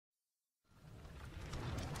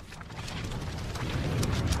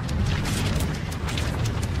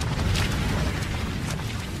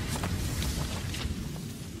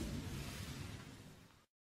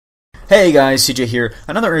Hey guys, CJ here.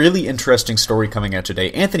 Another really interesting story coming out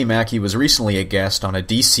today. Anthony Mackie was recently a guest on a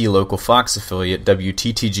DC local Fox affiliate,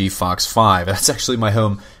 WTTG Fox 5. That's actually my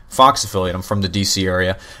home Fox affiliate. I'm from the DC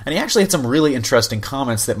area. And he actually had some really interesting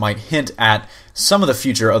comments that might hint at some of the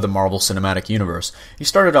future of the Marvel Cinematic Universe. He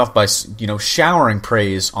started off by, showering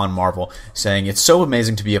praise on Marvel, saying, "It's so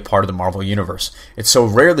amazing to be a part of the Marvel Universe. It's so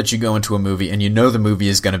rare that you go into a movie and you know the movie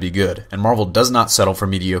is going to be good. And Marvel does not settle for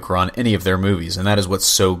mediocre on any of their movies, and that is what's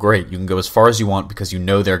so great. You can go as far as you want because you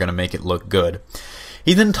know they're going to make it look good."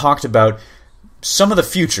 He then talked about some of the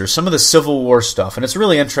future, some of the Civil War stuff, and it's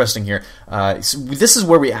really interesting here. This is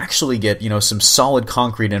where we actually get, some solid,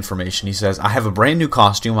 concrete information. He says, "I have a brand new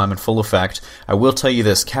costume. I'm in full effect. I will tell you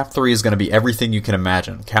this, Cap 3 is going to be everything you can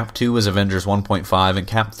imagine. Cap 2 is Avengers 1.5, and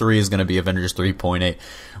Cap 3 is going to be Avengers 3.8.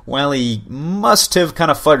 Well, he must have kind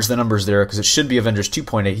of fudged the numbers there, because it should be Avengers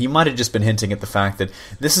 2.8. He might have just been hinting at the fact that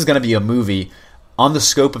this is going to be a movie on the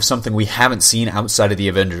scope of something we haven't seen outside of the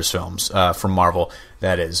Avengers films from Marvel,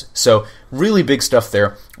 that is. So, really big stuff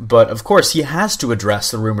there. But, of course, he has to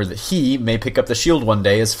address the rumor that he may pick up the shield one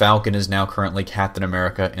day, as Falcon is now currently Captain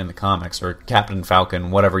America in the comics, or Captain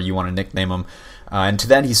Falcon, whatever you want to nickname him. And to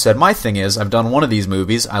that he said, "My thing is, I've done one of these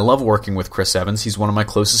movies. I love working with Chris Evans. He's one of my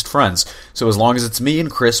closest friends. So as long as it's me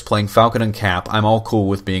and Chris playing Falcon and Cap, I'm all cool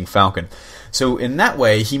with being Falcon." So in that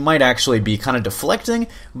way, he might actually be kind of deflecting,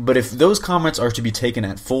 but if those comments are to be taken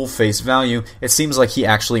at full face value, it seems like he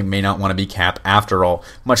actually may not want to be Cap after all,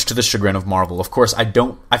 much to the chagrin of Marvel. Of course, I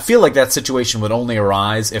feel like that situation would only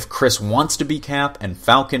arise if Chris wants to be Cap and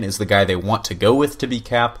Falcon is the guy they want to go with to be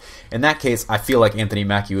Cap. In that case, I feel like Anthony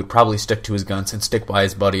Mackie would probably stick to his guns and stick by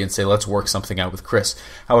his buddy and say, "Let's work something out with Chris."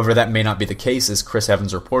 However, that may not be the case, as Chris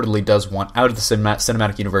Evans reportedly does want out of the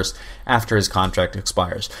cinematic universe after his contract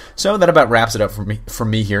expires. So that about wraps it up for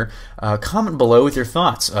me here. Comment below with your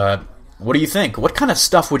thoughts. What do you think? What kind of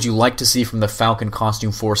stuff would you like to see from the Falcon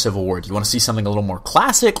costume for Civil War? Do you want to see something a little more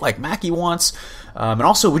classic like Mackie wants? And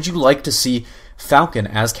also, would you like to see Falcon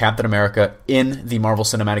as Captain America in the Marvel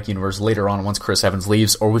Cinematic Universe later on once Chris Evans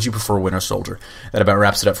leaves, or would you prefer Winter Soldier? That about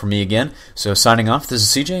wraps it up for me again. So signing off, this is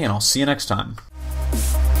CJ, and I'll see you next time.